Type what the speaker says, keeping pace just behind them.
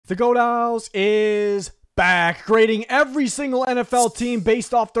The Goat House is back, grading every single NFL team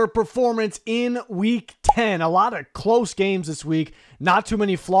based off their performance in Week 10. A lot of close games this week. Not too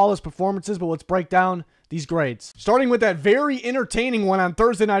many flawless performances, but let's break down these grades. Starting with that very entertaining one on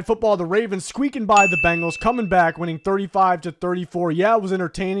Thursday Night Football, the Ravens squeaking by the Bengals, coming back, winning 35-34. Yeah, it was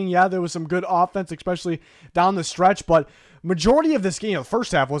entertaining. Yeah, there was some good offense, especially down the stretch, but majority of this game, the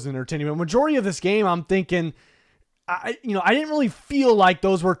first half wasn't entertaining, but majority of this game, I'm thinking, I didn't really feel like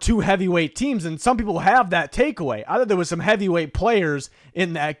those were two heavyweight teams, and some people have that takeaway. I thought there was some heavyweight players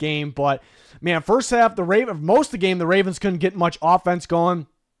in that game, but man, first half, most of the game, the Ravens couldn't get much offense going,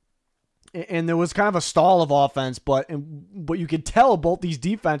 and there was kind of a stall of offense, but you could tell both these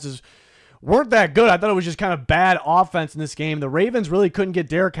defenses weren't that good. I thought it was just kind of bad offense in this game. The Ravens really couldn't get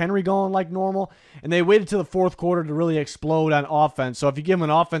Derrick Henry going like normal, and they waited till the fourth quarter to really explode on offense. So if you give them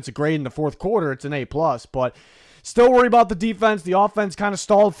an offensive grade in the fourth quarter, it's an A+, but still worry about the defense. The offense kind of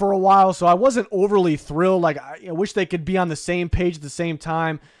stalled for a while, so I wasn't overly thrilled. Like, I wish they could be on the same page at the same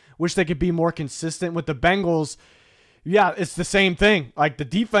time. Wish they could be more consistent. With the Bengals, yeah, it's the same thing. Like, the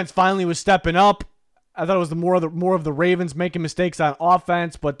defense finally was stepping up. I thought it was more of the Ravens making mistakes on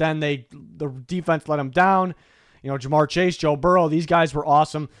offense, but then the defense let them down. Ja'Marr Chase, Joe Burrow, these guys were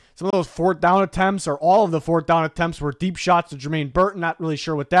awesome. Some of those fourth down attempts, or all of the fourth down attempts, were deep shots to Jermaine Burton. Not really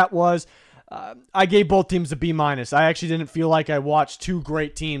sure what that was. I gave both teams a B-. I actually didn't feel like I watched two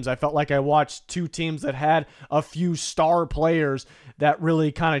great teams. I felt like I watched two teams that had a few star players that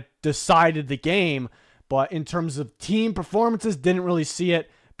really kind of decided the game. But in terms of team performances, didn't really see it.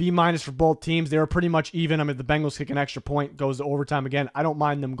 B- for both teams. They were pretty much even. I mean, the Bengals kick an extra point, goes to overtime again. I don't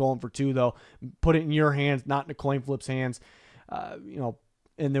mind them going for two, though. Put it in your hands, not in a coin flip's hands. And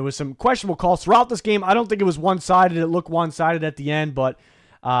there was some questionable calls throughout this game. I don't think it was one-sided. It looked one-sided at the end, but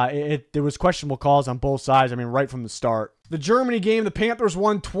there was questionable calls on both sides. I mean, right from the start. The Germany game, the Panthers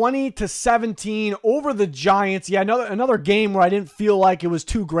won 20-17 over the Giants. Yeah, another game where I didn't feel like it was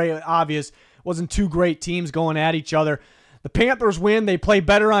too great. Obvious, wasn't two great teams going at each other. The Panthers win. They play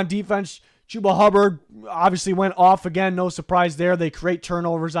better on defense. Chuba Hubbard obviously went off again. No surprise there. They create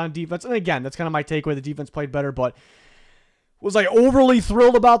turnovers on defense. And again, that's kind of my takeaway. The defense played better, but was I overly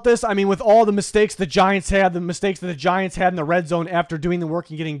thrilled about this? I mean, with all the mistakes the Giants had, the mistakes that the Giants had in the red zone after doing the work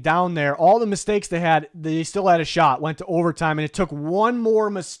and getting down there, all the mistakes they had, they still had a shot, went to overtime, and it took one more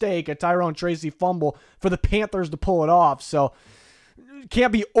mistake, a Tyrone Tracy fumble, for the Panthers to pull it off. So,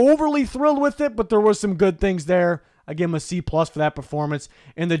 can't be overly thrilled with it, but there was some good things there. I give them a C+ for that performance.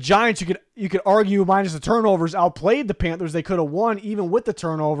 And the Giants, you could argue, minus the turnovers, outplayed the Panthers. They could have won even with the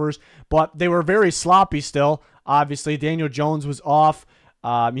turnovers, but they were very sloppy still. Obviously, Daniel Jones was off.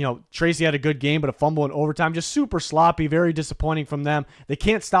 Tracy had a good game, but a fumble in overtime. Just super sloppy, very disappointing from them. They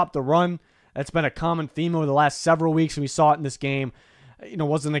can't stop the run. That's been a common theme over the last several weeks, and we saw it in this game.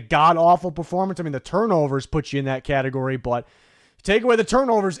 Wasn't a god-awful performance. I mean, the turnovers put you in that category, but take away the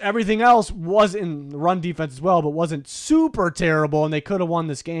turnovers, everything else was in the run defense as well, but wasn't super terrible, and they could have won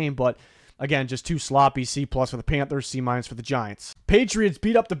this game. But again, just too sloppy. C+ for the Panthers, C- for the Giants. Patriots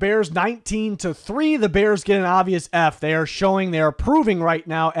beat up the Bears 19-3. The Bears get an obvious F. They are proving right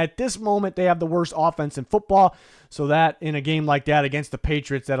now, at this moment, they have the worst offense in football. So that, in a game like that against the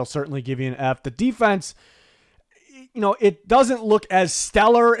Patriots, that'll certainly give you an F. The defense, it doesn't look as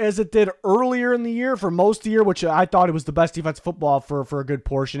stellar as it did earlier in the year for most of the year, which I thought it was the best defensive football for a good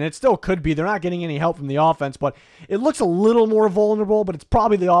portion. It still could be. They're not getting any help from the offense, but it looks a little more vulnerable, but it's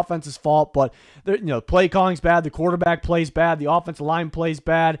probably the offense's fault. But, play calling's bad. The quarterback plays bad. The offensive line plays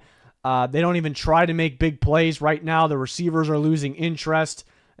bad. They don't even try to make big plays right now. The receivers are losing interest.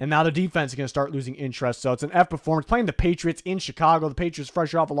 And now the defense is going to start losing interest. So it's an F performance. Playing the Patriots in Chicago. The Patriots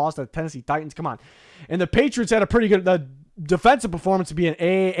fresh off a loss to the Tennessee Titans. Come on. And the Patriots had a pretty good defensive performance to be an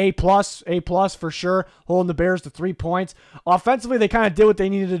A+ for sure. Holding the Bears to 3 points. Offensively, they kind of did what they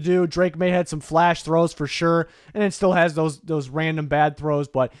needed to do. Drake May had some flash throws for sure. And it still has those random bad throws.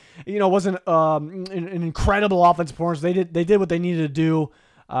 But, it wasn't an incredible offensive performance. They did what they needed to do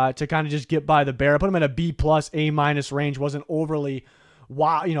to kind of just get by the Bear. I put them in a B+, A- range. Wasn't overly...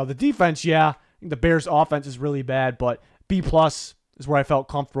 Wow, the defense, yeah, the Bears' offense is really bad, but B+ is where I felt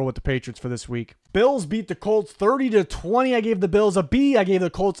comfortable with the Patriots for this week. Bills beat the Colts 30-20. I gave the Bills a B. I gave the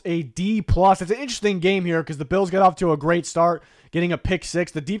Colts a D+. It's an interesting game here because the Bills got off to a great start, getting a pick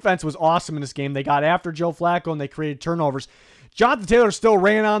 6. The defense was awesome in this game. They got after Joe Flacco, and they created turnovers. Jonathan Taylor still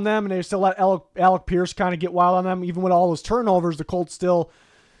ran on them, and they still let Alec Pierce kind of get wild on them. Even with all those turnovers, the Colts still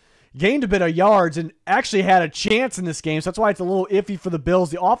gained a bit of yards and actually had a chance in this game. So that's why it's a little iffy for the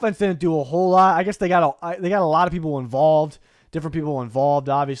Bills. The offense didn't do a whole lot. I guess they got a lot of people involved, different people involved,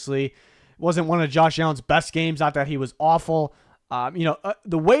 obviously. It wasn't one of Josh Allen's best games. Not that he was awful. The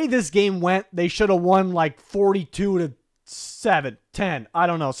way this game went, they should have won like 42-7, 10. I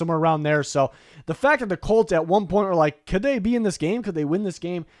don't know, somewhere around there. So the fact that the Colts at one point were like, could they be in this game? Could they win this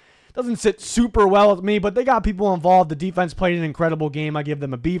game? Doesn't sit super well with me, but they got people involved. The defense played an incredible game. I give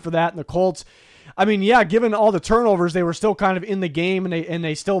them a B for that. And the Colts, I mean, yeah, given all the turnovers, they were still kind of in the game, and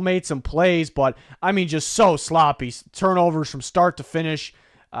they still made some plays, but I mean, just so sloppy. Turnovers from start to finish.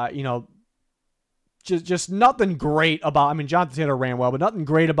 Just nothing great about, I mean, Jonathan Taylor ran well, but nothing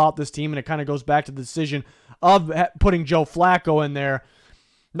great about this team, and it kind of goes back to the decision of putting Joe Flacco in there.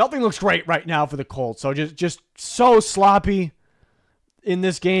 Nothing looks great right now for the Colts, so just so sloppy in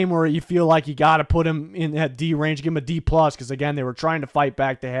this game where you feel like you got to put him in that D range, give him a D+, because, again, they were trying to fight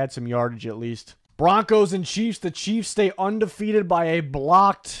back. They had some yardage at least. Broncos and Chiefs. The Chiefs stay undefeated by a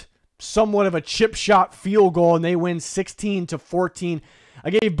blocked, somewhat of a chip shot field goal, and they win 16-14. I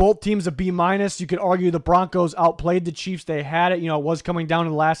gave both teams a B-. You could argue the Broncos outplayed the Chiefs. They had it. It was coming down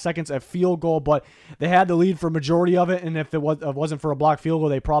in the last seconds, a field goal, but they had the lead for a majority of it, and if it wasn't for a blocked field goal,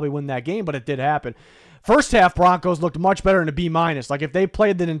 they probably win that game, but it did happen. First half, Broncos looked much better in a B-. Like, if they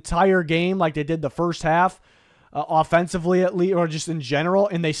played the entire game like they did the first half, offensively at least, or just in general,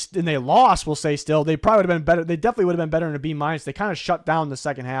 and they lost, we'll say still, they probably would have been better. They definitely would have been better in a B-. They kind of shut down the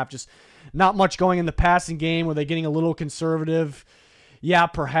second half. Just not much going in the passing game. Were they getting a little conservative? Yeah,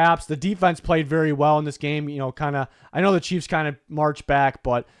 perhaps. The defense played very well in this game. I know the Chiefs kind of marched back,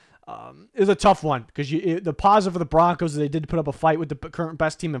 but it was a tough one because the positive for the Broncos is they did put up a fight with the current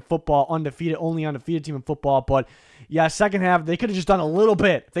best team in football, only undefeated team in football. But yeah, second half, they could have just done a little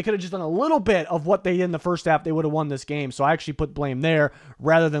bit. If they could have just done a little bit of what they did in the first half, they would have won this game. So I actually put blame there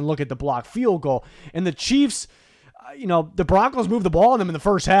rather than look at the blocked field goal. And the Chiefs, the Broncos moved the ball on them in the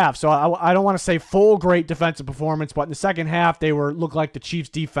first half, so I don't want to say full great defensive performance, but in the second half, they looked like the Chiefs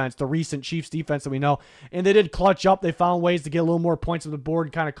defense, the recent Chiefs defense that we know, and they did clutch up. They found ways to get a little more points on the board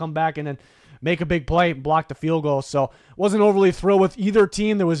and kind of come back and then make a big play and block the field goal. So wasn't overly thrilled with either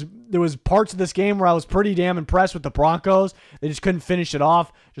team. There was parts of this game where I was pretty damn impressed with the Broncos. They just couldn't finish it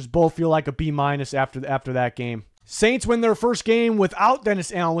off. Just both feel like a B- after that game. Saints win their first game without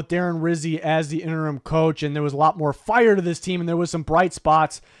Dennis Allen, with Darren Rizzi as the interim coach, and there was a lot more fire to this team, and there was some bright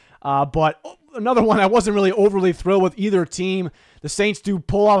spots. But another one I wasn't really overly thrilled with either team. The Saints do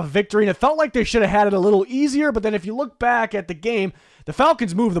pull off a victory, and it felt like they should have had it a little easier, but then if you look back at the game, the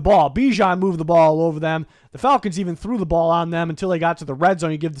Falcons moved the ball. Bijan moved the ball all over them. The Falcons even threw the ball on them until they got to the red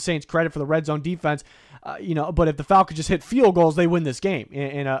zone. You give the Saints credit for the red zone defense. But if the Falcons just hit field goals, they win this game.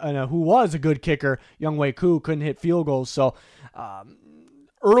 And who was a good kicker, Younghoe Koo, couldn't hit field goals. So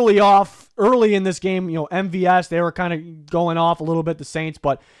early in this game, MVS, they were kind of going off a little bit, the Saints,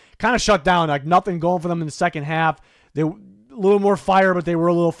 but kind of shut down. Like, nothing going for them in the second half. They a little more fire, but they were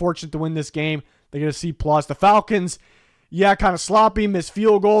a little fortunate to win this game. They get a C+. The Falcons, yeah, kind of sloppy, missed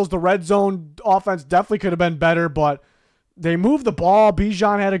field goals. The red zone offense definitely could have been better, but they moved the ball.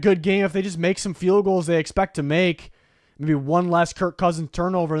 Bijan had a good game. If they just make some field goals they expect to make, maybe one less Kirk Cousins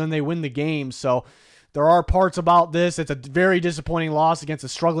turnover, then they win the game. So there are parts about this. It's a very disappointing loss against a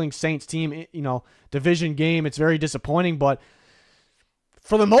struggling Saints team, division game. It's very disappointing, but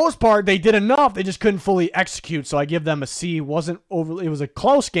for the most part, they did enough. They just couldn't fully execute, so I give them a C. It was a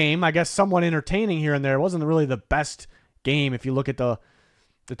close game, I guess, somewhat entertaining here and there. It wasn't really the best game if you look at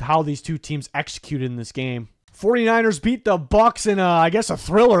how these two teams executed in this game. 49ers beat the Bucs in a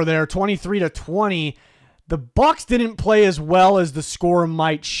thriller there, 23-20. The Bucs didn't play as well as the score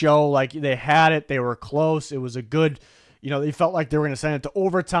might show. Like, they had it, they were close. It was a good, they felt like they were going to send it to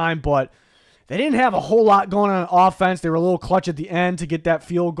overtime, but they didn't have a whole lot going on offense. They were a little clutch at the end to get that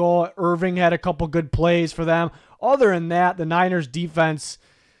field goal. Irving had a couple good plays for them. Other than that, the Niners defense,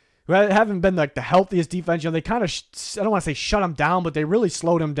 who haven't been like the healthiest defense, they kind of, I don't want to say shut them down, but they really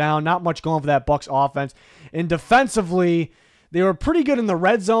slowed them down. Not much going for that Bucs offense. And defensively, they were pretty good in the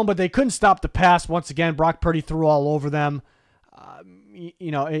red zone, but they couldn't stop the pass. Once again, Brock Purdy threw all over them.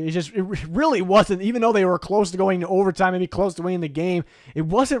 It really wasn't, even though they were close to going to overtime, maybe close to winning the game, it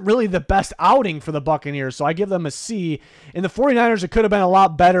wasn't really the best outing for the Buccaneers, so I give them a C. In the 49ers, it could have been a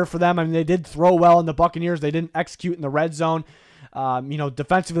lot better for them. I mean, they did throw well in the Buccaneers. They didn't execute in the red zone.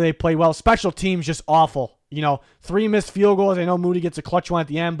 Defensively, they played well. Special teams, just awful. 3 missed field goals. I know Moody gets a clutch one at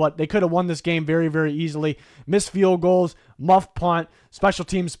the end, but they could have won this game very, very easily. Missed field goals, muff punt, special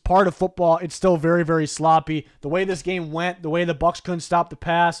teams, part of football. It's still very, very sloppy. The way this game went, the way the Bucs couldn't stop the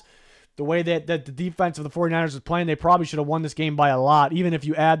pass, the way that the defense of the 49ers was playing, they probably should have won this game by a lot. Even if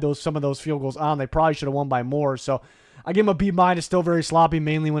you add some of those field goals on, they probably should have won by more. So I give them a B-. Still very sloppy,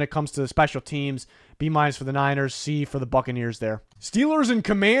 mainly when it comes to the special teams. B- for the Niners, C for the Buccaneers there. Steelers and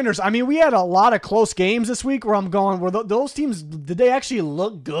Commanders. I mean, we had a lot of close games this week where I'm going, were those teams, did they actually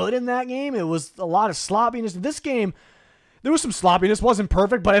look good in that game? It was a lot of sloppiness. This game, there was some sloppiness. Wasn't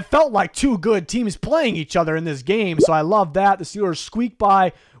perfect, but it felt like two good teams playing each other in this game. So I love that. The Steelers squeak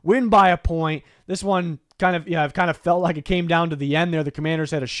by, win by a point. This one I've kind of felt like it came down to the end there. The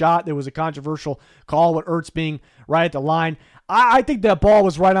Commanders had a shot. There was a controversial call with Ertz being right at the line. I think that ball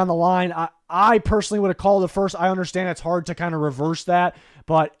was right on the line. I personally would have called it first. I understand it's hard to kind of reverse that,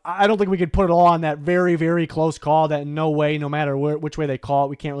 but I don't think we could put it all on that very, very close call that in no way, no matter which way they call it,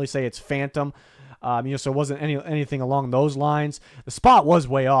 we can't really say it's phantom. So it wasn't anything along those lines. The spot was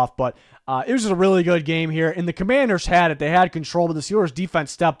way off, but it was just a really good game here. And the Commanders had it. They had control, but the Steelers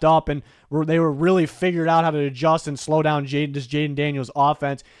defense stepped up and they were really figured out how to adjust and slow down Jaden Daniels'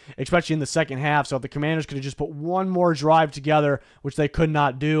 offense, especially in the second half. So if the Commanders could have just put one more drive together, which they could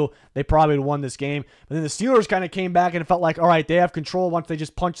not do, they probably would have won this game. But then the Steelers kind of came back and it felt like, all right, they have control once they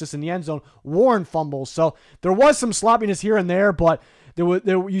just punched us in the end zone. Warren fumbles. So there was some sloppiness here and there, but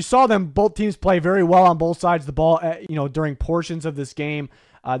you saw them, both teams play very well on both sides of the ball, during portions of this game.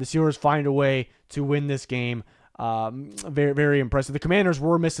 The Steelers find a way to win this game. Very, very impressive. The Commanders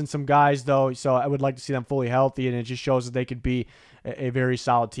were missing some guys, though, so I would like to see them fully healthy, and it just shows that they could be a very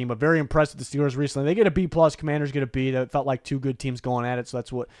solid team. But very impressed with the Steelers recently. They get a B+, Commanders get a B. That felt like two good teams going at it, so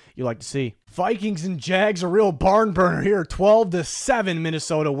that's what you like to see. Vikings and Jags, a real barn burner here. 12-7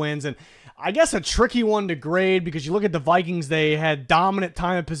 Minnesota wins, and I guess a tricky one to grade because you look at the Vikings, they had dominant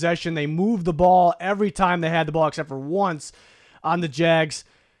time of possession. They moved the ball every time they had the ball except for once on the Jags.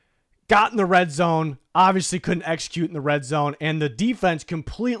 Got in the red zone, obviously couldn't execute in the red zone, and the defense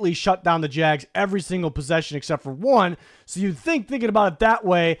completely shut down the Jags every single possession except for one. So you'd think, thinking about it that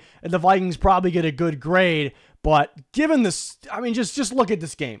way, the Vikings probably get a good grade. But given this, I mean, just look at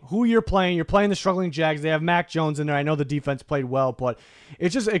this game. Who you're playing the struggling Jags. They have Mac Jones in there. I know the defense played well, but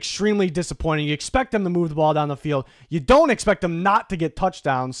it's just extremely disappointing. You expect them to move the ball down the field. You don't expect them not to get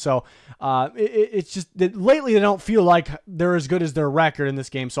touchdowns. So it's just that lately they don't feel like they're as good as their record in this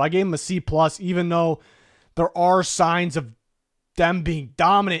game. So I gave them a C+, even though there are signs of them being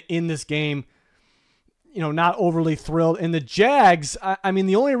dominant in this game. Not overly thrilled. And the Jags, I mean,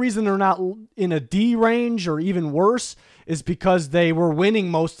 the only reason they're not in a D range or even worse is because they were winning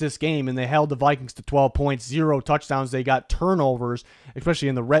most of this game and they held the Vikings to 12 points, 0 touchdowns. They got turnovers, especially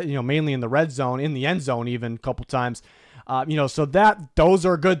in the red, mainly in the red zone, in the end zone even a couple times. So those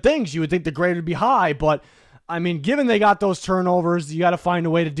are good things. You would think the grade would be high, but I mean, given they got those turnovers, you got to find a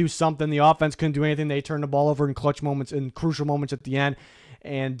way to do something. The offense couldn't do anything. They turned the ball over in clutch moments, in crucial moments at the end.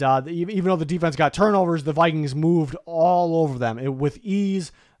 And even though the defense got turnovers, the Vikings moved all over them with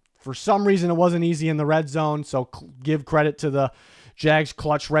ease. For some reason, it wasn't easy in the red zone, so give credit to the Jags'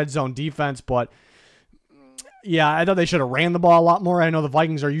 clutch red zone defense. But, yeah, I thought they should have ran the ball a lot more. I know the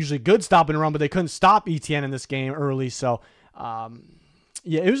Vikings are usually good stopping and run, but they couldn't stop ETN in this game early. So,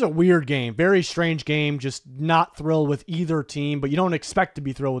 it was a weird game. Very strange game. Just not thrilled with either team. But you don't expect to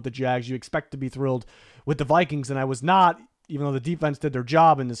be thrilled with the Jags. You expect to be thrilled with the Vikings, and I was not, even though the defense did their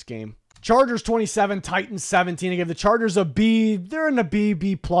job in this game. Chargers 27, Titans 17. I gave the Chargers a B. They're in the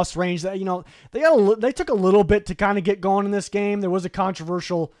B+ range. They took a little bit to kind of get going in this game. There was a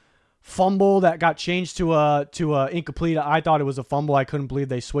controversial fumble that got changed to a incomplete. I thought it was a fumble. I couldn't believe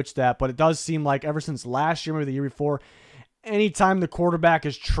they switched that, but it does seem like ever since last year, maybe the year before, anytime the quarterback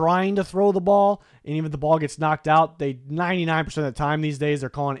is trying to throw the ball and even if the ball gets knocked out, 99% of the time these days they're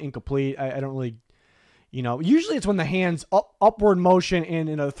calling it incomplete. I don't really. Usually it's when the hands upward motion and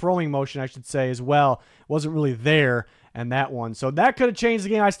in a throwing motion, I should say, as well, wasn't really there and that one. So that could have changed the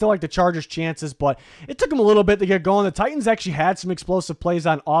game. I still like the Chargers' chances, but it took them a little bit to get going. The Titans actually had some explosive plays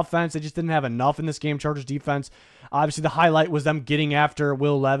on offense. They just didn't have enough in this game. Chargers defense, obviously the highlight was them getting after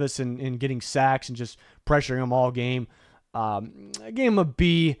Will Levis and getting sacks and just pressuring him all game. I gave him a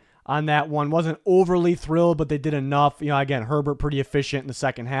B on that one. Wasn't overly thrilled, but they did enough. Again, Herbert pretty efficient in the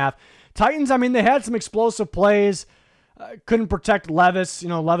second half. Titans, I mean, they had some explosive plays. Couldn't protect Levis.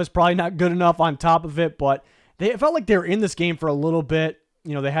 Levis probably not good enough on top of it, but it felt like they were in this game for a little bit.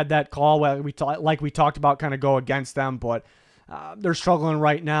 They had that call where we talked about kind of go against them, but they're struggling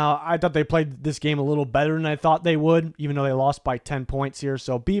right now. I thought they played this game a little better than I thought they would, even though they lost by 10 points here.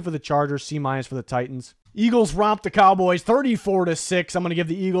 So B for the Chargers, C- for the Titans. Eagles romped the Cowboys 34-6. I'm going to give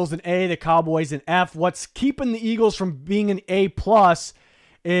the Eagles an A, the Cowboys an F. What's keeping the Eagles from being an A+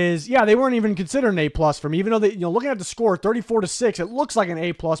 is, they weren't even considered an A+ for me, even though they, looking at the score, 34-6, it looks like an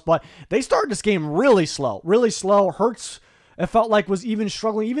A+, but they started this game really slow. Hurts it felt like was even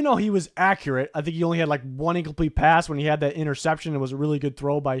struggling, even though he was accurate. I think he only had like one incomplete pass when he had that interception. It was a really good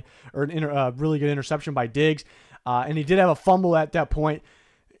throw or really good interception by Diggs. And he did have a fumble at that point.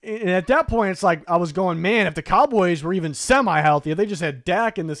 And at that point, it's like I was going, man, if the Cowboys were even semi-healthy, if they just had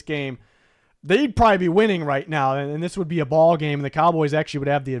Dak in this game, they'd probably be winning right now. And this would be a ball game, and the Cowboys actually would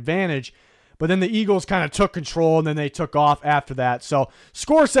have the advantage. But then the Eagles kind of took control, and then they took off after that. So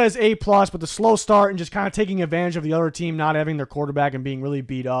score says A+, but the slow start and just kind of taking advantage of the other team not having their quarterback and being really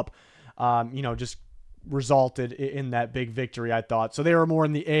beat up, just resulted in that big victory, I thought. So they were more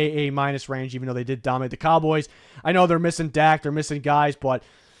in the A range, even though they did dominate the Cowboys. I know they're missing Dak, they're missing guys, but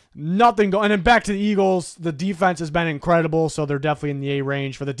nothing going. And then back to the Eagles, the defense has been incredible, so they're definitely in the A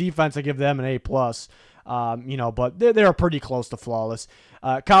range. For the defense, I give them an A+. But they're pretty close to flawless.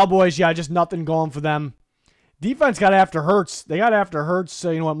 Cowboys, just nothing going for them. Defense got after Hurts. They got after Hurts.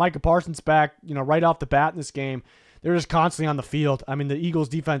 Micah Parsons back, right off the bat in this game. They're just constantly on the field. I mean, the Eagles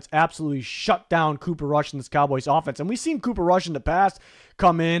defense absolutely shut down Cooper Rush and this Cowboys offense. And we've seen Cooper Rush in the past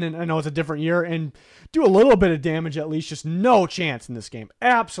come in, and I know it's a different year, and do a little bit of damage at least. Just no chance in this game.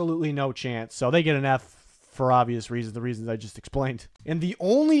 Absolutely no chance. So they get an F for obvious reasons, the reasons I just explained. And the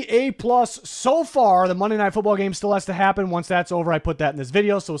only A+ so far, the Monday Night Football game still has to happen. Once that's over, I put that in this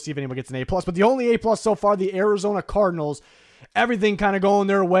video, so we'll see if anyone gets an A+. But the only A+ so far, the Arizona Cardinals, everything kind of going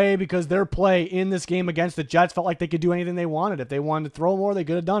their way because their play in this game against the Jets felt like they could do anything they wanted. If they wanted to throw more, they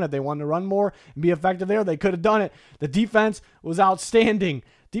could have done it. If they wanted to run more and be effective there, they could have done it. The defense was outstanding.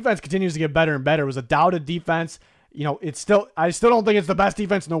 Defense continues to get better and better. It was a doubted defense. I still don't think it's the best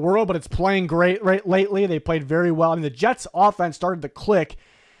defense in the world, but it's playing great lately. They played very well. I mean, the Jets offense started to click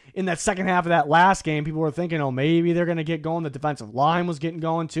in that second half of that last game. People were thinking, maybe they're going to get going. The defensive line was getting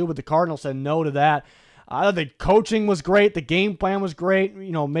going too, but the Cardinals said no to that. The coaching was great. The game plan was great.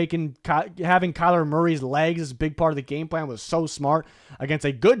 Having Kyler Murray's legs is a big part of the game plan was so smart against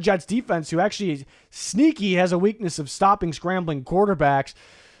a good Jets defense who actually sneaky has a weakness of stopping scrambling quarterbacks.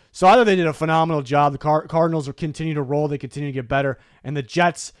 So I thought they did a phenomenal job. The Cardinals will continue to roll. They continue to get better. And the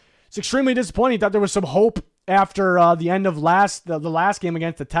Jets, it's extremely disappointing. Thought there was some hope after the end of the last game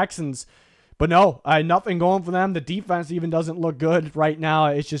against the Texans. But no, nothing going for them. The defense even doesn't look good right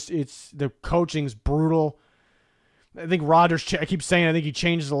now. The coaching's brutal. I think Rodgers, I keep saying, I think he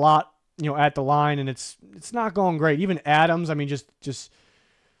changes a lot, at the line, and it's not going great. Even Adams, I mean, just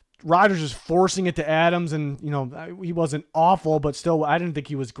Rodgers is forcing it to Adams, and, he wasn't awful, but still, I didn't think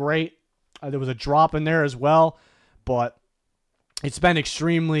he was great. There was a drop in there as well, but it's been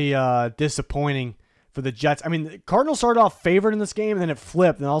extremely disappointing for the Jets. I mean, the Cardinals started off favored in this game, and then it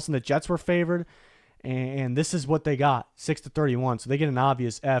flipped, and all of a sudden the Jets were favored, and this is what they got, 6-31, so they get an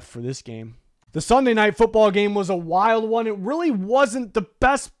obvious F for this game. The Sunday Night Football game was a wild one. It really wasn't the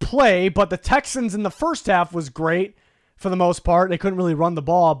best play, but the Texans in the first half was great. For the most part, they couldn't really run the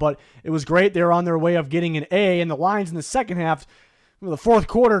ball, but it was great. They were on their way of getting an A, and the Lions in the second half, the fourth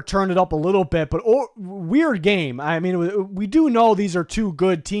quarter turned it up a little bit, but weird game. I mean, we do know these are two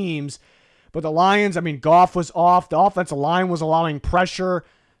good teams, but the Lions, I mean, Goff was off. The offensive line was allowing pressure,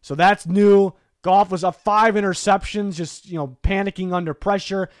 so that's new. Goff was up 5 interceptions, just, panicking under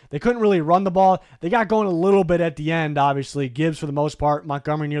pressure. They couldn't really run the ball. They got going a little bit at the end, obviously. Gibbs for the most part,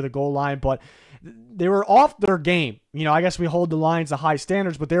 Montgomery near the goal line, but they were off their game. I guess we hold the Lions to high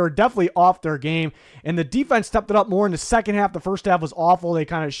standards, but they were definitely off their game. And the defense stepped it up more in the second half. The first half was awful. They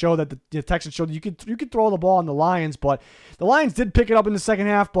kind of showed that the Texans showed that you could throw the ball on the Lions, but the Lions did pick it up in the second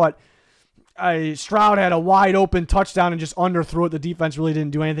half, but Stroud had a wide open touchdown and just underthrew it. The defense really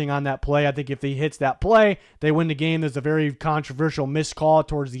didn't do anything on that play. I think if he hits that play, they win the game. There's a very controversial missed call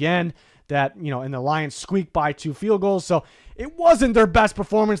towards the end that, and the Lions squeaked by 2 field goals. So it wasn't their best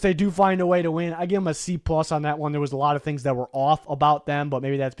performance. They do find a way to win. I give them a C+ on that one. There was a lot of things that were off about them, but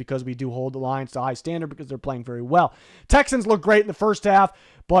maybe that's because we do hold the Lions to high standard because they're playing very well. Texans look great in the first half,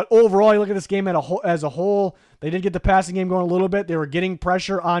 but overall, you look at this game as a whole, they did get the passing game going a little bit. They were getting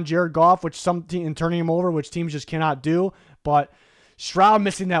pressure on Jared Goff, and turning him over, which teams just cannot do, but Stroud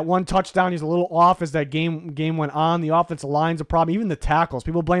missing that one touchdown. He's a little off as that game went on. The offensive line's a problem. Even the tackles.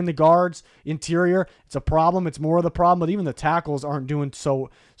 People blame the guards, interior. It's a problem. It's more of the problem, but even the tackles aren't doing so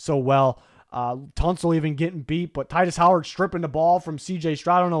well. Tunsil even getting beat, but Titus Howard stripping the ball from C.J.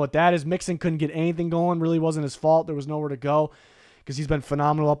 Stroud. I don't know what that is. Mixon couldn't get anything going. Really wasn't his fault. There was nowhere to go because he's been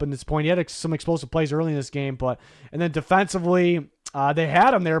phenomenal up in this point. He had some explosive plays early in this game, and then defensively, they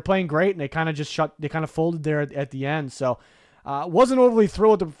had him. They were playing great, and they kind of folded there at the end. So, wasn't overly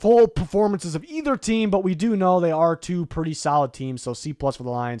thrilled with the full performances of either team, but we do know they are two pretty solid teams. So C+ for the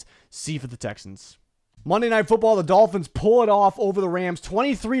Lions, C for the Texans. Monday Night Football, the Dolphins pull it off over the Rams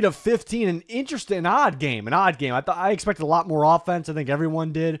 23-15. An odd game. I expected a lot more offense. I think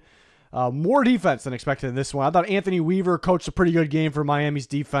everyone did. More defense than expected in this one. I thought Anthony Weaver coached a pretty good game for Miami's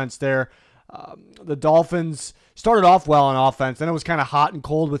defense there. The Dolphins started off well on offense. Then it was kind of hot and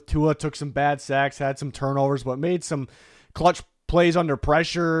cold with Tua. Took some bad sacks, had some turnovers, but made some clutch plays under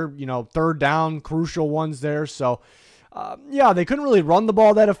pressure. Third down, crucial ones there. So, they couldn't really run the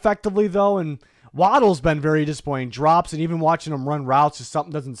ball that effectively, though, and Waddle's been very disappointing. Drops, and even watching him run routes, just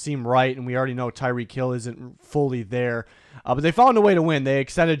something doesn't seem right, and we already know Tyreek Hill isn't fully there. But they found a way to win. They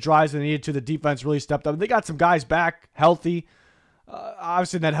extended drives when they needed to. The defense really stepped up. They got some guys back healthy.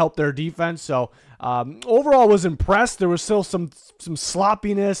 Obviously, that helped their defense. So, overall, I was impressed. There was still some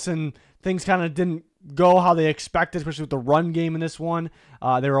sloppiness, and things kind of didn't go how they expected, especially with the run game in this one.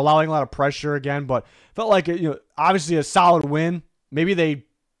 They were allowing a lot of pressure again, but felt like obviously a solid win. Maybe they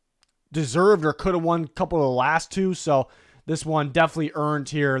deserved or could have won a couple of the last two, so this one definitely earned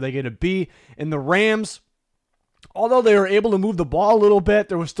here. They get a B. In the Rams, although they were able to move the ball a little bit,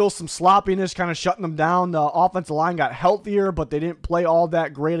 there was still some sloppiness kind of shutting them down. The offensive line got healthier, but they didn't play all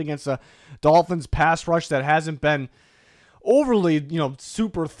that great against the Dolphins pass rush that hasn't been overly,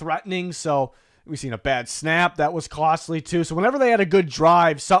 super threatening. So we've seen a bad snap. That was costly too. So whenever they had a good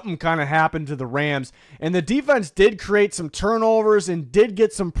drive, something kind of happened to the Rams. And the defense did create some turnovers and did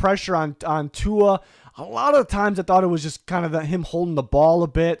get some pressure on Tua. A lot of times I thought it was just kind of him holding the ball a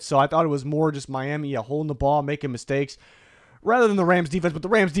bit. So I thought it was more just Miami holding the ball, making mistakes, rather than the Rams defense. But the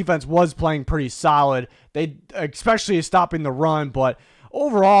Rams defense was playing pretty solid. They, especially stopping the run, but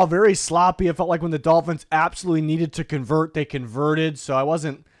overall very sloppy. It felt like when the Dolphins absolutely needed to convert, they converted. So I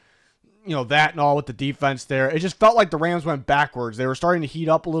wasn't that and all with the defense there. It just felt like the Rams went backwards. They were starting to heat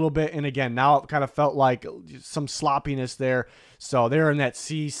up a little bit, and again, now it kind of felt like some sloppiness there. So they're in that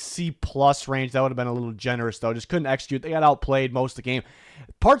C+ range. That would have been a little generous, though. Just couldn't execute. They got outplayed most of the game.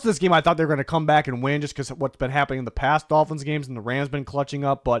 Parts of this game I thought they were going to come back and win just because of what's been happening in the past Dolphins games, and the Rams been clutching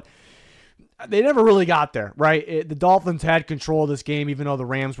up, but they never really got there, right? The Dolphins had control of this game, even though the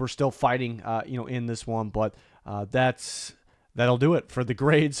Rams were still fighting, in this one, but that'll do it for the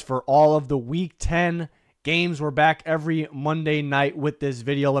grades for all of the Week 10 games. We're back every Monday night with this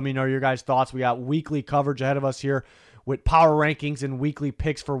video. Let me know your guys' thoughts. We got weekly coverage ahead of us here with power rankings and weekly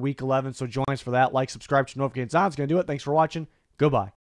picks for Week 11. So join us for that. Like, subscribe, to notifications on. It's going to do it. Thanks for watching. Goodbye.